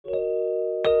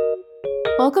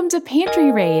Welcome to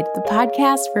Pantry Raid, the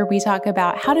podcast where we talk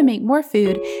about how to make more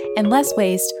food and less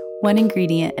waste, one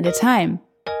ingredient at a time.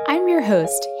 I'm your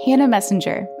host, Hannah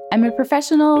Messenger. I'm a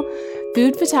professional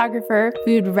food photographer,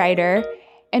 food writer,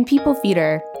 and people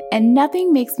feeder, and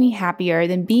nothing makes me happier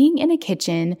than being in a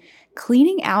kitchen,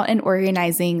 cleaning out and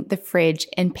organizing the fridge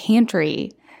and pantry.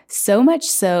 So much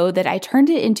so that I turned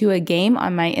it into a game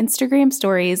on my Instagram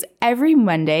stories every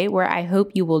Monday where I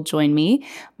hope you will join me.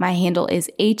 My handle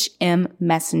is HM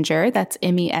Messenger. That's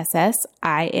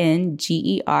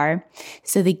MESSINGER.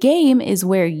 So the game is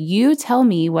where you tell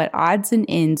me what odds and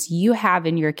ends you have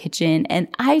in your kitchen and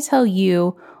I tell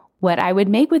you what I would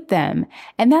make with them.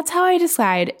 And that's how I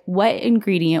decide what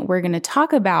ingredient we're going to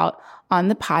talk about on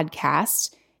the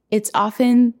podcast. It's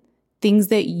often things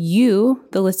that you,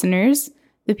 the listeners,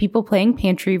 the people playing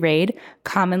Pantry Raid,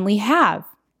 commonly have.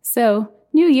 So,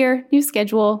 new year, new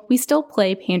schedule. We still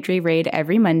play Pantry Raid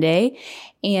every Monday.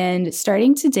 And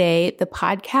starting today, the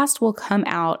podcast will come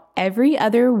out every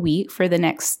other week for the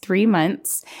next 3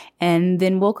 months. And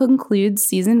then we'll conclude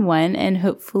season 1, and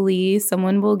hopefully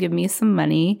someone will give me some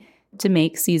money to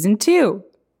make season 2.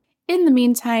 In the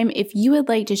meantime, if you would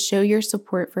like to show your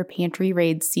support for Pantry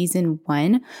Raid Season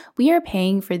 1, we are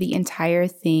paying for the entire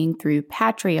thing through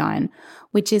Patreon,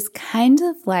 which is kind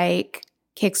of like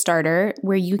Kickstarter,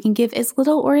 where you can give as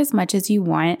little or as much as you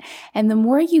want. And the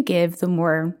more you give, the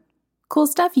more cool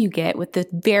stuff you get, with the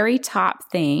very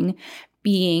top thing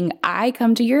being I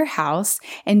come to your house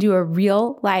and do a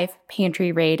real life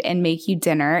pantry raid and make you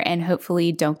dinner and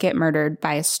hopefully don't get murdered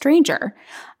by a stranger.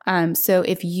 So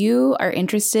if you are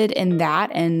interested in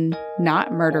that and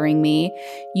not murdering me,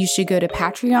 you should go to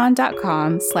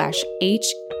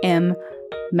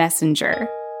patreon.com/HMMessenger.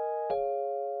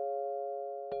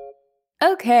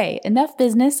 Okay, enough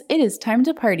business. It is time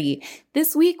to party.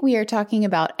 This week we are talking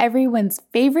about everyone's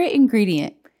favorite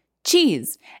ingredient,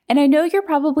 cheese. And I know you're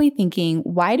probably thinking,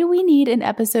 why do we need an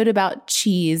episode about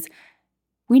cheese?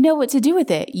 We know what to do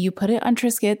with it. You put it on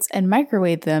Triscuits and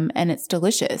microwave them, and it's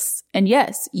delicious. And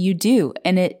yes, you do,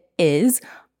 and it is.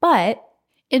 But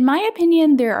in my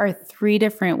opinion, there are 3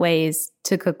 different ways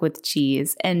to cook with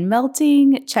cheese, and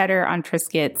melting cheddar on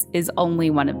Triscuits is only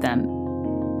one of them.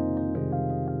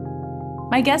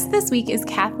 My guest this week is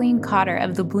Kathleen Cotter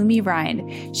of the Bloomy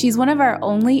Rind. She's one of our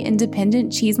only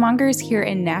independent cheesemongers here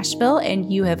in Nashville, and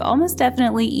you have almost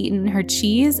definitely eaten her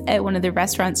cheese at one of the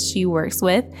restaurants she works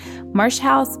with: Marsh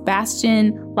House,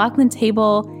 Bastion, Lachlan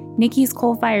Table, Nikki's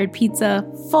Coal Fired Pizza,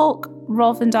 Folk,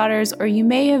 Rolf and Daughters, or you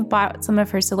may have bought some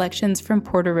of her selections from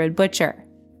Porter Road Butcher.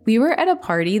 We were at a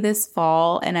party this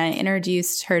fall and I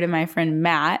introduced her to my friend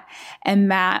Matt, and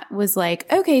Matt was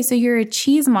like, okay, so you're a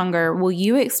cheesemonger. Will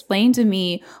you explain to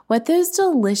me what those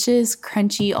delicious,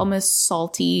 crunchy, almost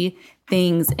salty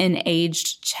things in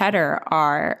aged cheddar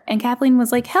are? And Kathleen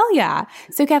was like, hell yeah.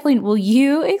 So Kathleen, will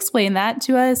you explain that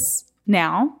to us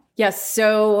now? Yes.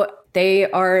 So they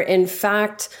are in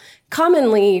fact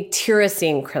commonly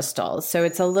tyrosine crystals. So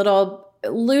it's a little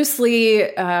loosely,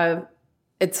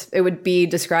 it would be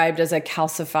described as a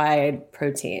calcified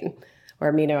protein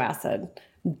or amino acid.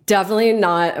 Definitely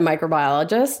not a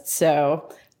microbiologist. So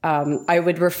I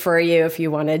would refer you, if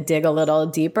you want to dig a little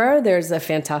deeper, there's a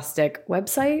fantastic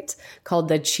website called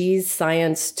the Cheese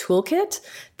Science Toolkit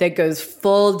that goes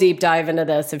full deep dive into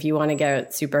this if you want to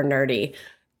get super nerdy.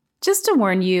 Just to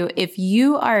warn you, if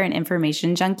you are an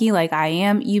information junkie like I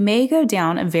am, you may go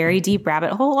down a very deep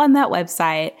rabbit hole on that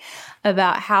website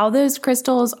about how those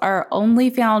crystals are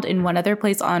only found in one other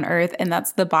place on Earth, and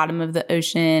that's the bottom of the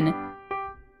ocean.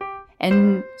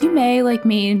 And you may, like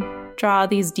me, draw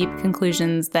these deep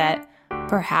conclusions that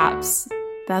perhaps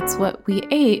that's what we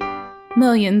ate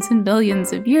millions and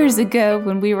billions of years ago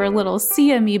when we were little sea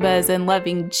amoebas, and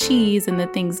loving cheese and the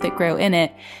things that grow in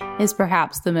it is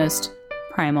perhaps the most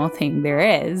primal thing there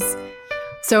is.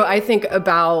 So I think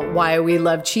about why we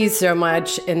love cheese so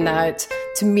much in that,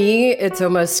 to me, it's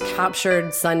almost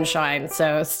captured sunshine.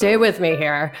 So stay with me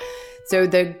here. So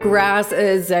the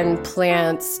grasses and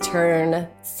plants turn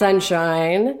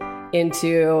sunshine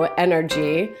into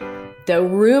energy. The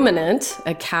ruminant,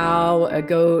 a cow, a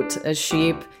goat, a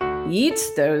sheep,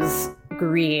 eats those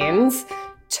greens,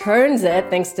 turns it,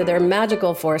 thanks to their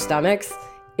magical 4 stomachs,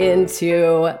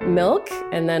 into milk,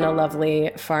 and then a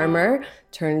lovely farmer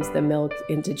turns the milk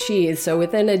into cheese. So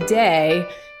within a day,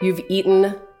 you've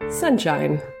eaten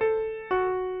sunshine.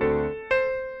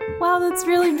 Wow, that's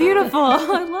really beautiful.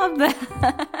 I love that.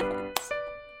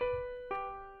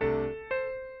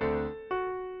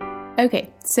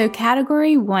 Okay, so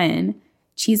category 1,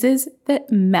 cheeses that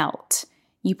melt.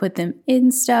 You put them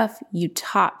in stuff, you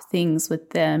top things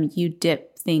with them, you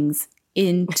dip things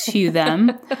into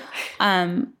them.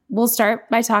 We'll start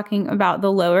by talking about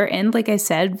the lower end, like I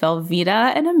said,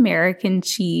 Velveeta and American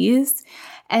cheese.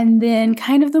 And then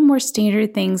kind of the more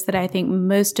standard things that I think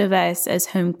most of us as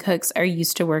home cooks are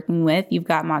used to working with. You've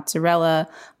got mozzarella,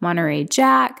 Monterey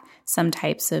Jack, some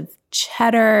types of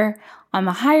cheddar. On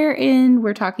the higher end,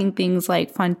 we're talking things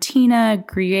like Fontina,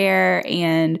 Gruyere,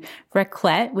 and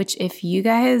raclette, which if you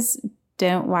guys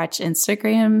don't watch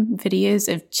Instagram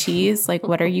videos of cheese, like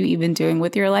what are you even doing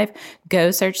with your life?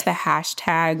 Go search the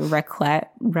hashtag raclette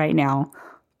right now,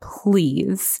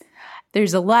 please.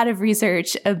 There's a lot of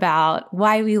research about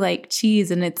why we like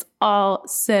cheese, and it's all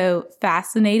so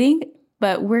fascinating.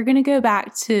 But we're going to go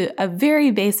back to a very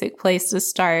basic place to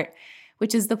start,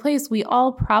 which is the place we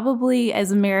all probably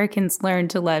as Americans learned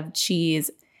to love cheese,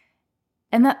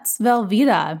 and that's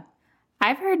Velveeta.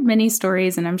 I've heard many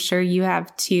stories, and I'm sure you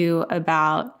have too,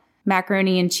 about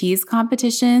macaroni and cheese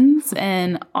competitions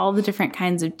and all the different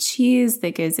kinds of cheese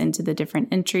that goes into the different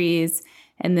entries.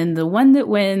 And then the one that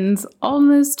wins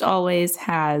almost always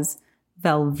has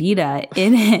Velveeta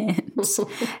in it.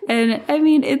 And I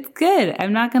mean, it's good.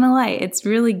 I'm not going to lie. It's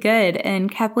really good.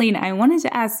 And Kathleen, I wanted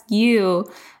to ask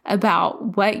you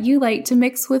about what you like to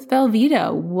mix with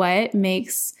Velveeta. What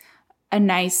makes a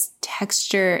nice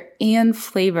texture and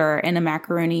flavor in a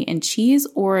macaroni and cheese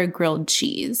or a grilled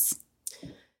cheese?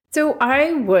 So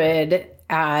I would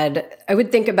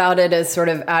think about it as sort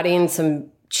of adding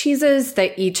some cheeses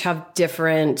that each have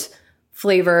different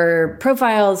flavor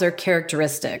profiles or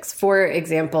characteristics. For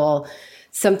example,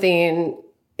 something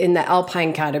in the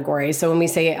Alpine category. So when we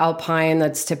say Alpine,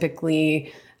 that's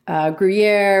typically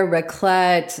Gruyere,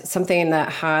 raclette, something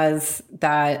that has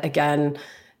that, again,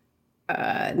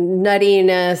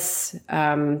 nuttiness.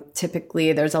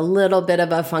 Typically, there's a little bit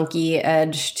of a funky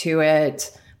edge to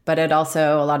it, but it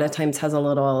also a lot of times has a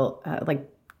little like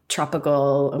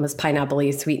tropical, almost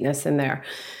pineapple-y sweetness in there.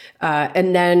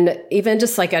 And then even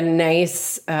just like a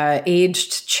nice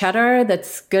aged cheddar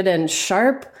that's good and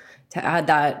sharp to add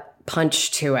that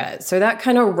punch to it. So that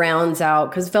kind of rounds out,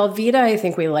 because Velveeta I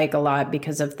think we like a lot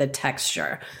because of the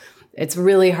texture. It's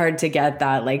really hard to get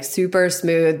that like super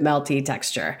smooth, melty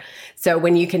texture. So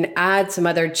when you can add some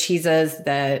other cheeses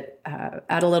that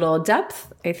add a little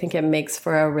depth, I think it makes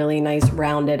for a really nice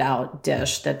rounded out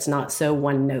dish that's not so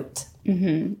one note.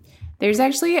 Mm-hmm. There's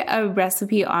actually a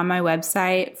recipe on my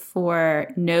website for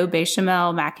no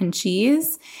bechamel mac and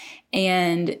cheese.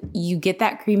 And you get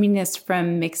that creaminess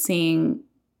from mixing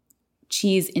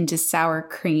cheese into sour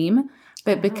cream.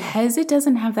 But because it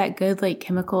doesn't have that good like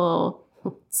chemical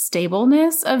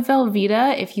stableness of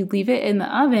Velveeta, if you leave it in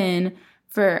the oven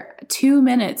for 2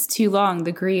 minutes too long,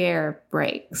 the Gruyere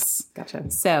breaks.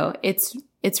 Gotcha. So it's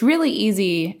really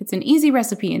easy. It's an easy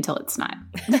recipe until it's not.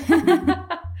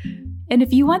 And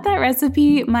if you want that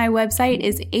recipe, my website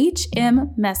is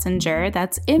HMMessenger.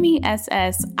 That's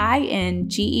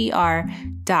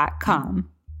MESSINGER.com.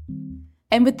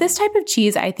 And with this type of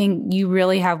cheese, I think you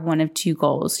really have one of two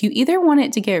goals. You either want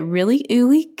it to get really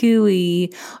ooey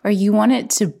gooey, or you want it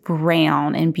to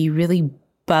brown and be really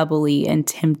bubbly and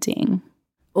tempting.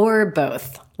 Or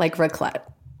both, like raclette.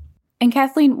 And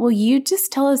Kathleen, will you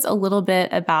just tell us a little bit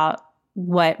about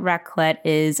what raclette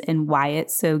is and why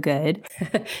it's so good?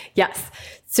 Yes.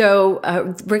 So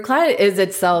raclette is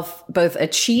itself both a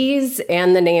cheese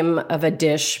and the name of a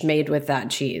dish made with that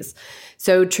cheese.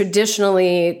 So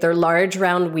traditionally, they're large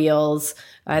round wheels.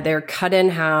 They're cut in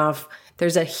half.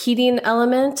 There's a heating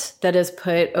element that is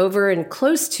put over and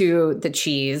close to the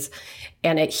cheese,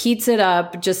 and it heats it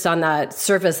up just on that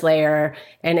surface layer,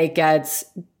 and it gets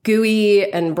gooey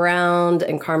and browned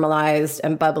and caramelized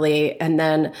and bubbly. And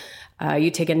then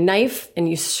you take a knife and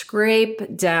you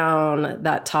scrape down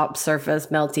that top surface,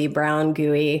 melty, brown,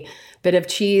 gooey bit of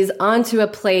cheese onto a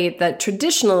plate that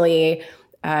traditionally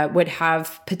would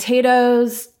have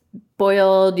potatoes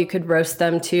boiled. You could roast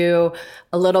them too,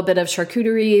 a little bit of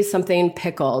charcuterie, something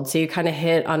pickled. So you kind of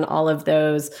hit on all of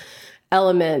those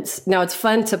elements. Now it's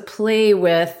fun to play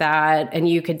with that, and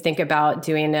you could think about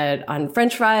doing it on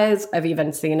French fries. I've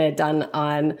even seen it done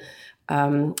on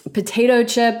potato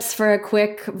chips for a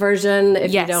quick version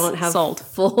if you don't have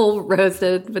full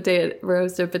roasted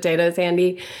potatoes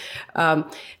handy.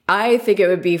 I think it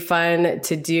would be fun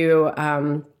to do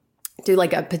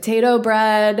like a potato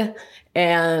bread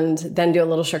and then do a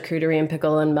little charcuterie and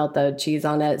pickle and melt the cheese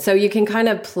on it. So you can kind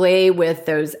of play with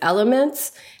those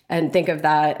elements and think of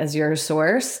that as your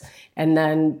source, and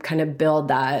then kind of build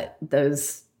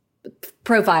those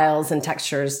profiles and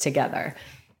textures together.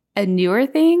 A newer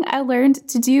thing I learned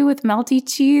to do with melty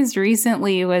cheese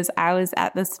recently was I was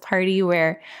at this party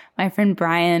where my friend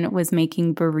Brian was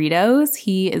making burritos.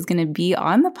 He is going to be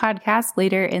on the podcast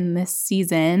later in this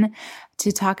season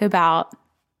to talk about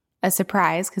a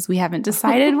surprise because we haven't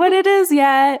decided what it is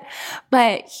yet.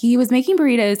 But he was making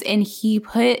burritos and he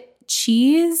put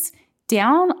cheese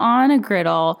down on a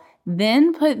griddle,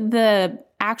 then put the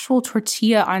actual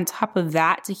tortilla on top of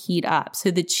that to heat up.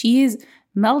 So the cheese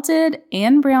melted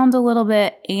and browned a little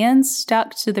bit and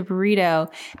stuck to the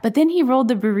burrito. But then he rolled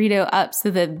the burrito up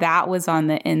so that that was on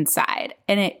the inside.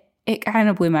 And it kind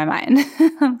of blew my mind.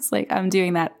 I was like, I'm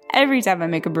doing that every time I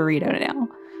make a burrito now.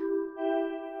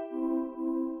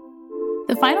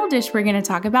 The final dish we're going to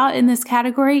talk about in this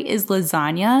category is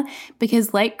lasagna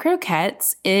because like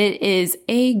croquettes, it is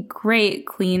a great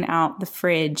clean out the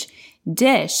fridge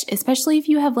dish, especially if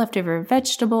you have leftover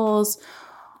vegetables.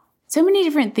 So many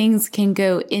different things can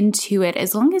go into it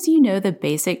as long as you know the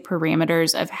basic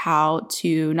parameters of how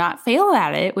to not fail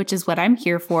at it, which is what I'm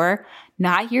here for.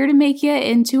 Not here to make you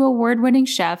into award-winning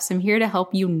chefs. I'm here to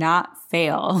help you not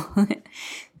fail.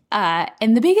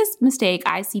 And the biggest mistake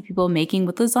I see people making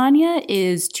with lasagna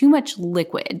is too much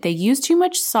liquid. They use too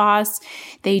much sauce.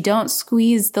 They don't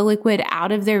squeeze the liquid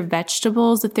out of their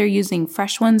vegetables if they're using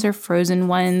fresh ones or frozen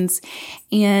ones.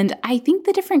 And I think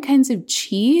the different kinds of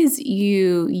cheese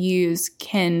you use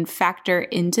can factor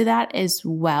into that as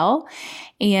well.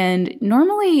 And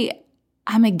normally,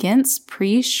 I'm against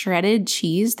pre-shredded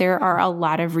cheese. There are a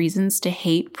lot of reasons to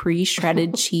hate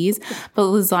pre-shredded cheese, but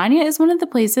lasagna is one of the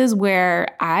places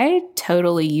where I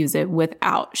totally use it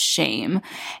without shame.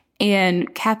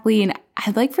 And Kathleen,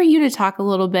 I'd like for you to talk a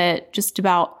little bit just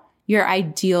about your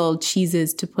ideal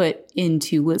cheeses to put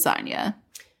into lasagna.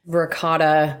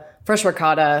 Ricotta, fresh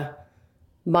ricotta,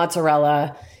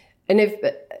 mozzarella. And if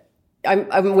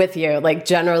I'm with you, like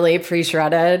generally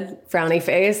pre-shredded, frowny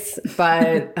face,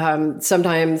 but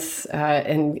sometimes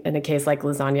in a case like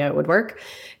lasagna, it would work,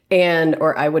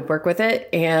 or I would work with it,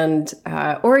 and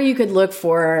or you could look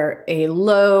for a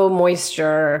low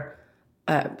moisture.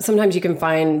 Sometimes you can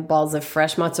find balls of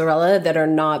fresh mozzarella that are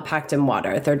not packed in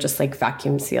water; they're just like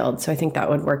vacuum sealed. So I think that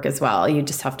would work as well. You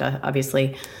just have to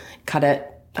obviously cut it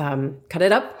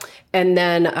up, and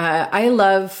then I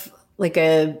love like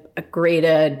a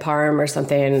grated parm or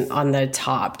something on the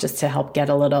top just to help get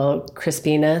a little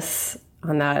crispiness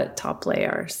on that top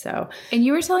layer. So, and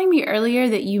you were telling me earlier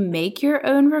that you make your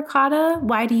own ricotta.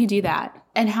 Why do you do that?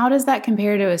 And how does that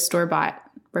compare to a store-bought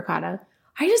ricotta?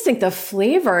 I just think the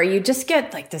flavor, you just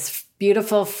get like this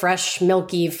beautiful, fresh,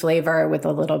 milky flavor with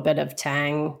a little bit of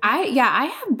tang. I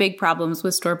have big problems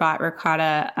with store-bought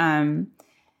ricotta.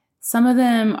 Some of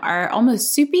them are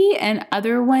almost soupy and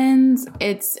other ones,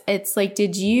 it's like,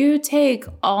 did you take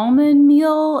almond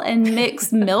meal and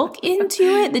mix milk into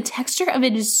it? The texture of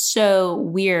it is so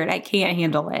weird. I can't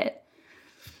handle it.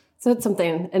 So it's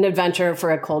an adventure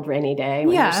for a cold, rainy day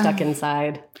when you're stuck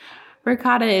inside.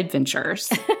 Ricotta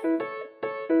adventures.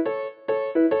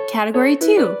 Category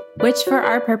 2, which for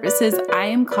our purposes, I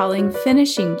am calling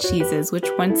finishing cheeses, which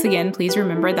once again, please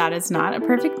remember that is not a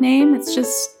perfect name. It's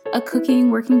just a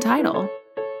cooking working title.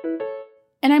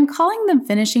 And I'm calling them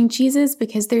finishing cheeses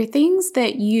because they're things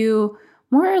that you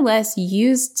more or less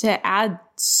use to add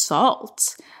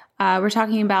salt. We're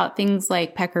talking about things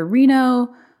like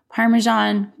pecorino,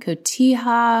 Parmesan,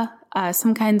 cotija,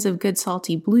 some kinds of good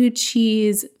salty blue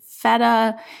cheese,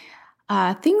 feta,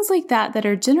 things like that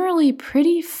are generally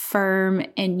pretty firm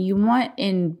and you want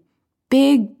in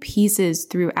big pieces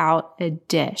throughout a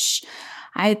dish.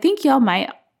 I think y'all might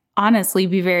honestly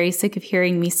be very sick of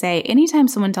hearing me say anytime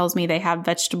someone tells me they have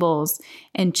vegetables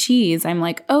and cheese, I'm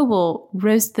like, oh, well,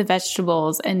 roast the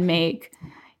vegetables and make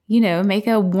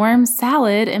a warm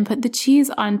salad and put the cheese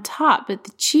on top. But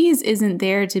the cheese isn't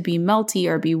there to be melty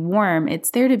or be warm.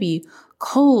 It's there to be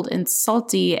cold and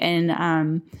salty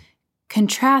and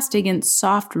contrast against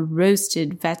soft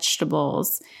roasted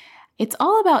vegetables. It's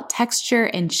all about texture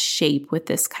and shape with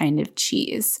this kind of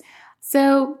cheese.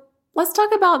 So let's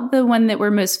talk about the one that we're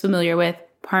most familiar with,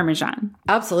 Parmesan.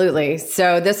 Absolutely.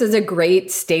 So this is a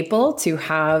great staple to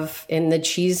have in the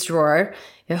cheese drawer.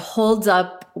 It holds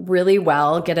up really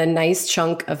well. Get a nice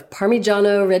chunk of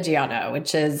Parmigiano Reggiano,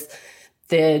 which is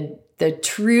the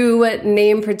true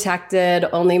name protected,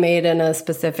 only made in a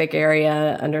specific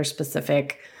area under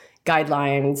specific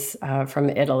guidelines from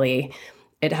Italy.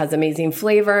 It has amazing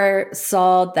flavor,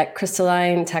 salt, that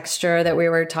crystalline texture that we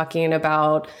were talking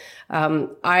about.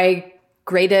 I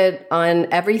grate it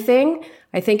on everything.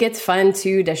 I think it's fun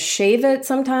too to shave it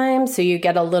sometimes so you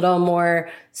get a little more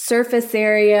surface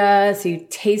area, so you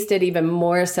taste it even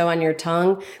more so on your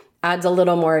tongue. adds a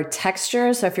little more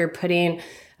texture. So if you're putting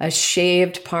a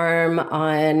shaved parm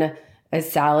on a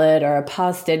salad or a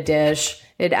pasta dish,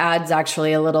 it adds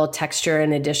actually a little texture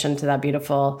in addition to that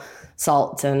beautiful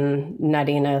salt and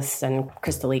nuttiness and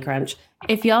crystally crunch.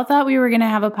 If y'all thought we were going to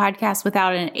have a podcast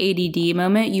without an ADD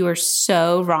moment, you were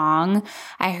so wrong.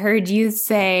 I heard you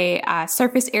say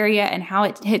surface area and how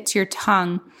it hits your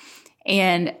tongue.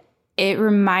 And it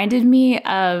reminded me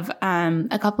of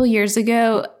a couple years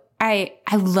ago, I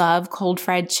love cold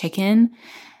fried chicken.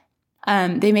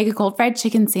 They make a cold fried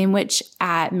chicken sandwich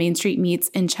at Main Street Meats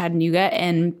in Chattanooga.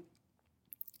 And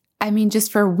I mean,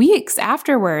 just for weeks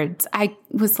afterwards, I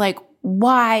was like,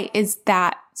 why is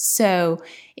that so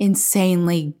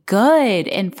insanely good?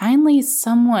 And finally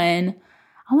someone,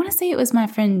 I want to say it was my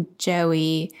friend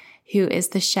Joey, who is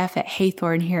the chef at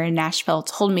Haythorn here in Nashville,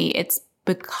 told me it's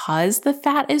because the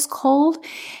fat is cold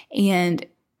and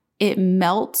it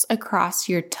melts across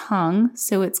your tongue.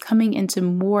 So it's coming into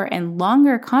more and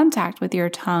longer contact with your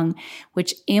tongue,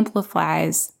 which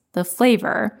amplifies the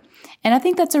flavor. And I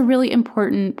think that's a really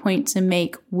important point to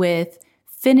make with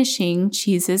finishing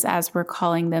cheeses, as we're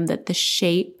calling them, that the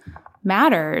shape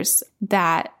matters,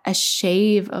 that a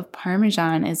shave of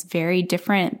Parmesan is very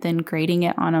different than grating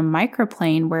it on a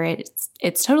microplane where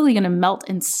it's totally going to melt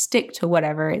and stick to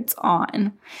whatever it's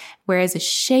on. Whereas a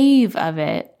shave of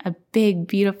it, a big,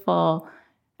 beautiful,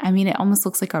 I mean, it almost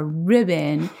looks like a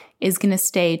ribbon, is going to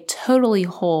stay totally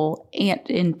whole and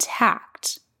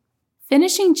intact.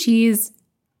 Finishing cheese,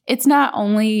 it's not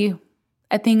only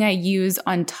a thing I use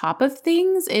on top of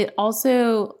things. It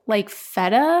also, like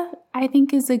feta, I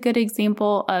think is a good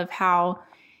example of how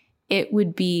it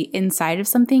would be inside of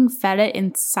something. Feta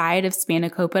inside of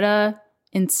spanakopita,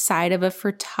 inside of a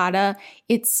frittata,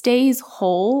 it stays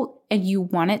whole, and you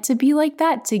want it to be like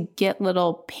that to get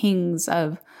little pings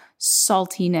of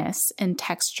saltiness and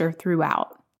texture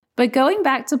throughout. But going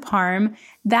back to parm,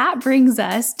 that brings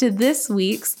us to this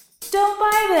week's Don't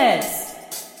Buy This!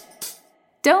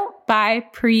 Don't buy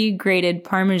pre-grated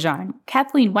Parmesan.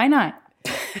 Kathleen, why not?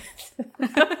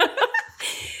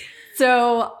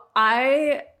 So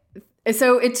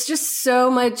it's just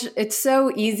so much, it's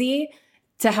so easy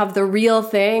to have the real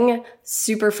thing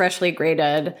super freshly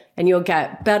grated, and you'll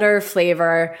get better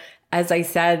flavor. As I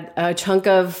said, a chunk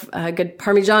of good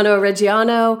Parmigiano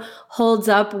Reggiano holds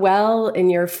up well in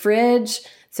your fridge.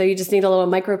 So you just need a little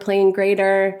microplane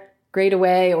grater, grate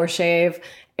away or shave,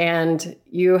 and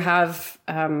you have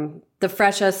the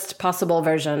freshest possible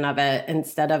version of it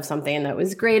instead of something that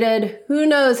was grated who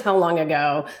knows how long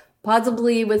ago,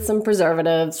 possibly with some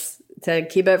preservatives to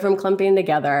keep it from clumping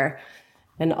together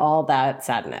and all that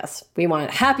sadness. We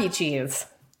want happy cheese.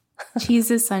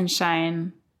 Cheese is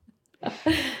sunshine.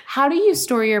 How do you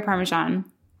store your Parmesan?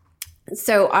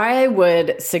 So I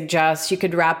would suggest you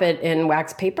could wrap it in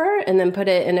wax paper and then put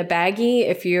it in a baggie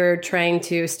if you're trying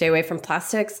to stay away from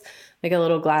plastics, like a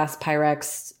little glass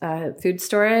Pyrex food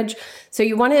storage. So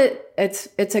you want it,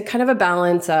 it's a kind of a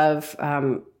balance of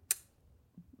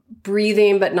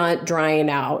breathing but not drying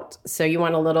out. So you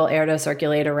want a little air to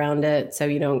circulate around it so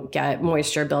you don't get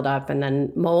moisture build up and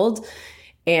then mold.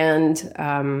 And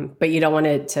but you don't want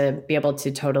it to be able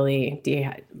to totally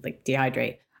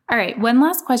dehydrate. All right, one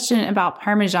last question about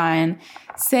Parmesan.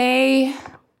 Say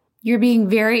you're being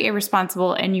very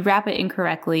irresponsible and you wrap it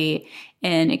incorrectly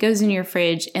and it goes in your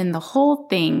fridge and the whole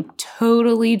thing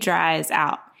totally dries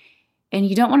out and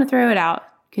you don't want to throw it out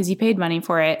because you paid money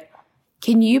for it.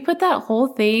 Can you put that whole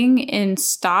thing in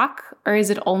stock, or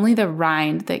is it only the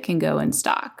rind that can go in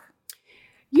stock?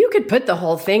 You could put the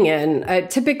whole thing in.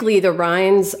 Typically, the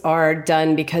rinds are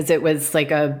done because it was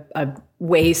like a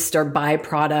waste or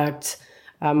byproduct.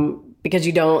 Because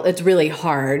it's really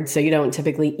hard. So you don't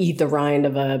typically eat the rind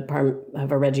of a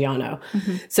Reggiano.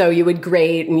 Mm-hmm. So you would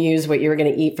grate and use what you were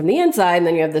going to eat from the inside. And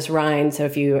then you have this rind. So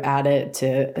if you add it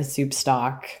to a soup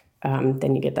stock,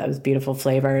 then you get those beautiful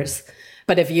flavors.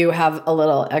 But if you have a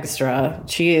little extra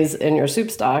cheese in your soup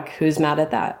stock, who's mad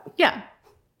at that? Yeah,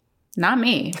 not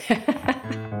me.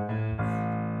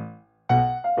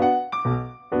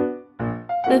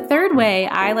 The third way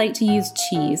I like to use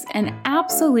cheese, and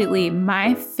absolutely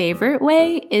my favorite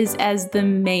way, is as the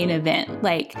main event.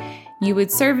 Like, you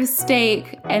would serve a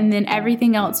steak and then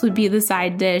everything else would be the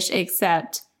side dish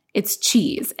except it's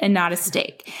cheese and not a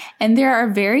steak. And there are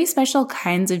very special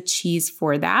kinds of cheese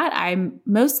for that. I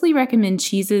mostly recommend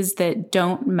cheeses that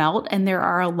don't melt, and there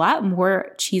are a lot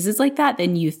more cheeses like that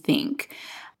than you think.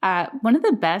 One of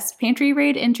the best Pantry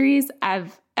Raid entries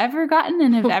I've ever gotten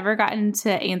and have ever gotten to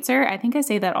answer. I think I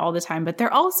say that all the time, but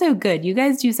they're all so good. You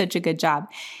guys do such a good job.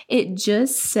 It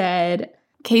just said,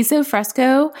 queso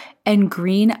fresco and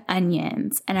green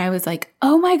onions. And I was like,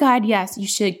 oh my God, yes, you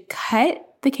should cut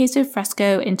the queso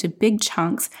fresco into big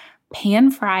chunks,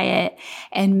 pan fry it,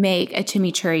 and make a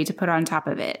chimichurri to put on top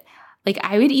of it. Like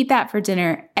I would eat that for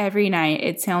dinner every night.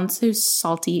 It sounds so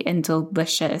salty and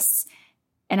delicious.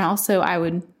 And also I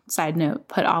would, side note,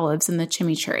 put olives in the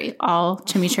chimichurri. All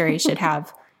chimichurri should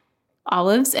have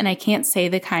olives. And I can't say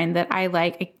the kind that I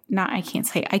like. I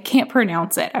can't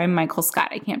pronounce it. I'm Michael Scott.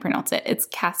 I can't pronounce it. It's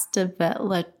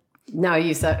Castelvetrano. No,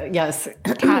 you said, yes.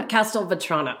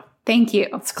 Castelvetrano. Thank you.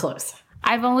 It's close.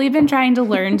 I've only been trying to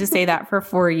learn to say that for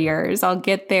 4 years. I'll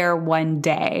get there one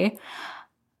day.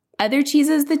 Other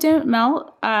cheeses that don't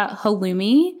melt,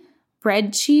 halloumi,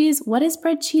 bread cheese. What is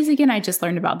bread cheese again? I just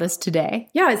learned about this today.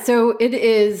 Yeah, so it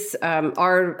is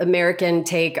our American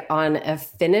take on a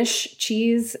Finnish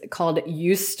cheese called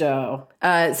Juusto.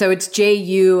 So it's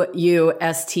Juusto,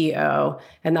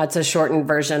 and that's a shortened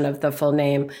version of the full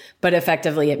name. But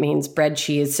effectively, it means bread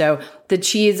cheese. So the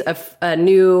cheese, a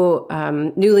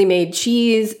newly made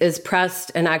cheese, is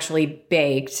pressed and actually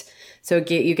baked. So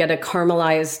you get a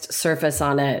caramelized surface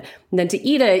on it. And then to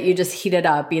eat it, you just heat it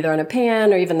up either in a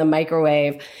pan or even the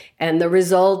microwave. And the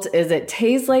result is it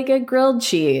tastes like a grilled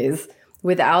cheese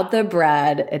without the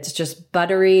bread. It's just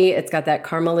buttery. It's got that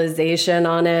caramelization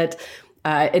on it.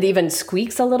 It even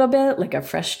squeaks a little bit like a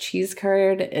fresh cheese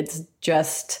curd. It's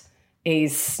just a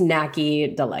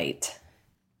snacky delight.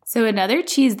 So another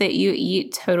cheese that you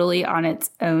eat totally on its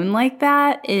own like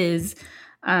that is...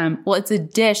 it's a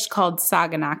dish called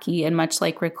saganaki, and much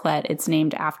like raclette, it's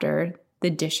named after the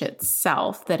dish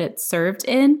itself that it's served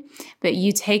in. But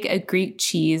you take a Greek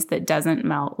cheese that doesn't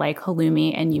melt like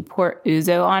halloumi and you pour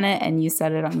ouzo on it and you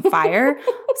set it on fire.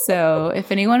 So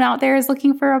if anyone out there is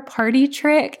looking for a party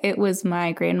trick, it was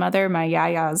my grandmother, my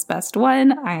yaya's best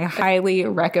one. I highly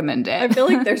recommend it. I feel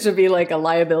like there should be like a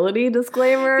liability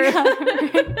disclaimer.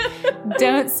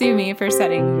 Don't sue me for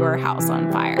setting your house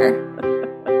on fire.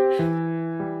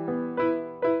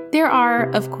 There are,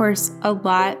 of course, a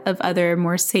lot of other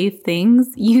more safe things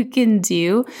you can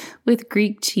do with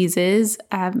Greek cheeses.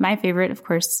 My favorite, of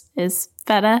course, is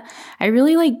feta. I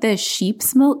really like the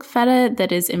sheep's milk feta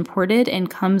that is imported and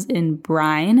comes in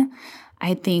brine.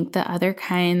 I think the other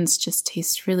kinds just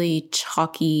taste really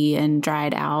chalky and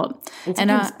dried out. And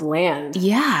sometimes bland.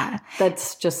 Yeah.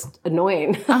 That's just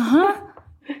annoying. Uh-huh.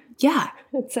 Yeah.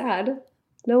 It's sad.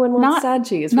 No one wants sad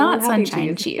cheese. Not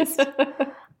sunshine cheese.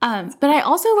 But I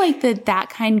also like that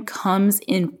kind comes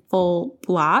in full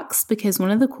blocks, because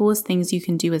one of the coolest things you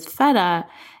can do with feta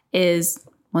is,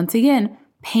 once again,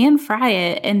 pan fry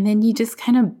it, and then you just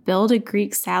kind of build a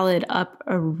Greek salad up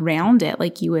around it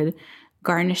like you would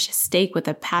garnish a steak with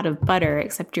a pat of butter,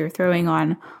 except you're throwing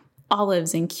on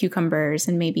olives and cucumbers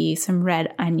and maybe some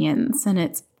red onions. And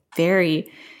it's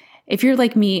if you're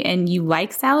like me and you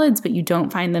like salads, but you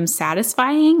don't find them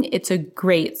satisfying, it's a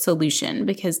great solution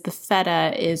because the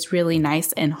feta is really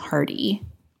nice and hearty.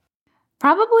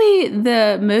 Probably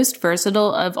the most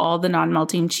versatile of all the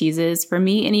non-melting cheeses, for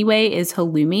me anyway, is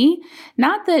halloumi.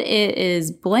 Not that it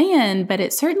is bland, but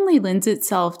it certainly lends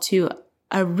itself to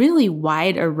a really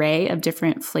wide array of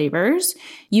different flavors.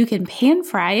 You can pan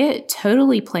fry it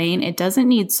totally plain. It doesn't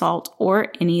need salt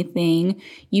or anything.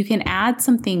 You can add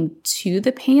something to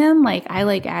the pan. Like I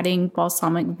like adding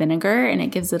balsamic vinegar and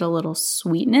it gives it a little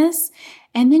sweetness.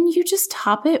 And then you just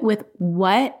top it with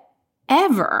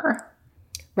whatever.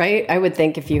 Right? I would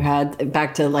think if you had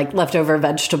back to like leftover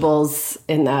vegetables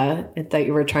that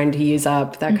you were trying to use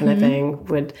up, that kind of thing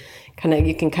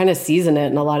you can kind of season it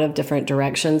in a lot of different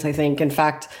directions, I think. In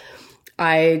fact,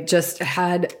 I just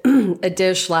had a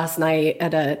dish last night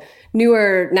at a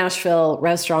newer Nashville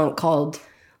restaurant called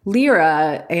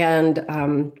Lyra,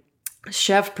 and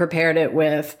chef prepared it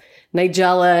with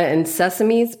nigella and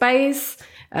sesame spice,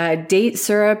 date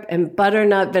syrup, and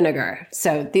butternut vinegar.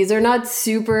 So these are not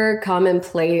super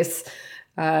commonplace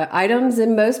items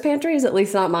in most pantries, at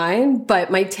least not mine. But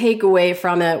my takeaway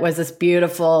from it was this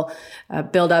beautiful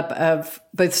buildup of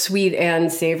both sweet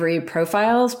and savory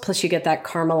profiles. Plus you get that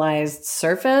caramelized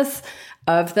surface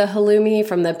of the halloumi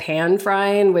from the pan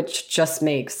frying, which just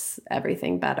makes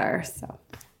everything better. So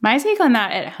my take on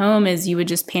that at home is you would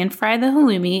just pan fry the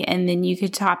halloumi and then you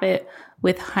could top it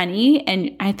with honey.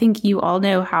 And I think you all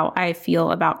know how I feel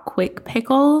about quick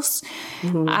pickles.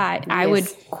 I would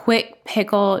quick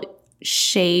pickle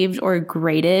shaved or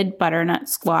grated butternut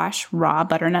squash, raw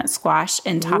butternut squash,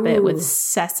 and top it with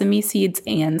sesame seeds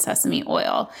and sesame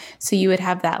oil. So you would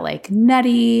have that like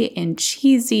nutty and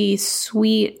cheesy,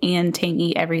 sweet and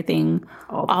tangy everything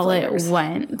all at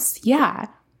once. Yeah.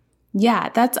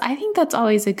 Yeah. I think that's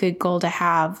always a good goal to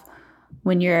have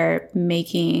when you're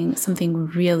making something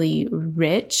really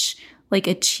rich, like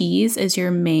a cheese as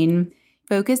your main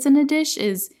focus in a dish,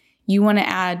 is you want to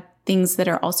add things that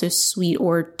are also sweet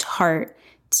or tart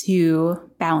to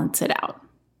balance it out.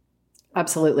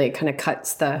 Absolutely. It kind of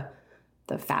cuts the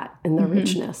fat and the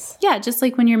richness. Yeah, just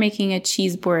like when you're making a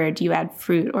cheese board, you add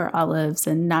fruit or olives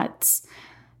and nuts.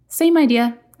 Same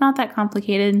idea. Not that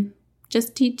complicated.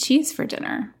 Just eat cheese for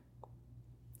dinner.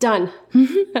 Done.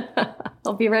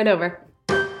 I'll be right over.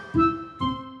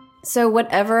 So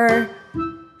whatever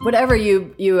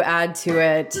you add to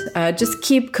it, just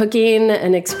keep cooking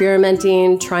and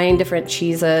experimenting, trying different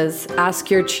cheeses.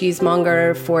 Ask your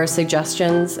cheesemonger for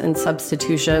suggestions and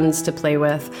substitutions to play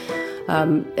with.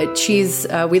 Cheese,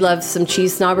 we love some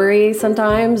cheese snobbery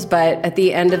sometimes, but at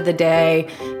the end of the day,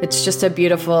 it's just a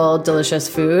beautiful, delicious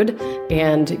food,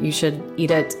 and you should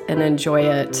eat it and enjoy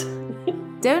it.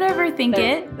 Don't overthink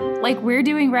it like we're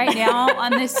doing right now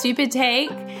on this stupid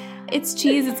take. It's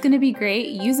cheese. It's going to be great.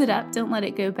 Use it up. Don't let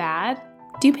it go bad.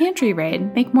 Do Pantry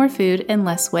Raid. Make more food and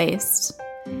less waste.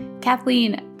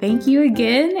 Kathleen, thank you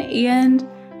again, and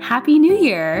Happy New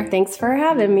Year. Thanks for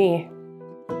having me.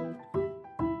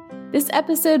 This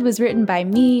episode was written by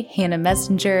me, Hannah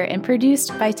Messenger, and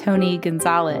produced by Tony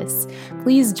Gonzalez.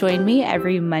 Please join me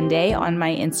every Monday on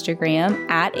my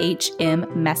Instagram at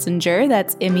HMMessenger,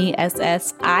 that's MESSINGER,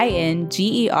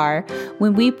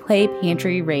 when we play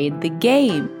Pantry Raid the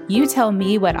game. You tell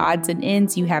me what odds and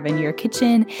ends you have in your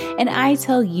kitchen, and I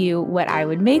tell you what I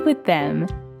would make with them.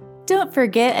 Don't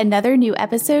forget, another new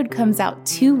episode comes out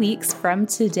 2 weeks from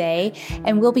today,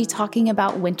 and we'll be talking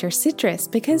about winter citrus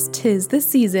because 'tis the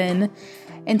season.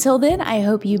 Until then, I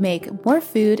hope you make more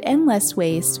food and less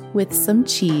waste with some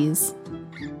cheese.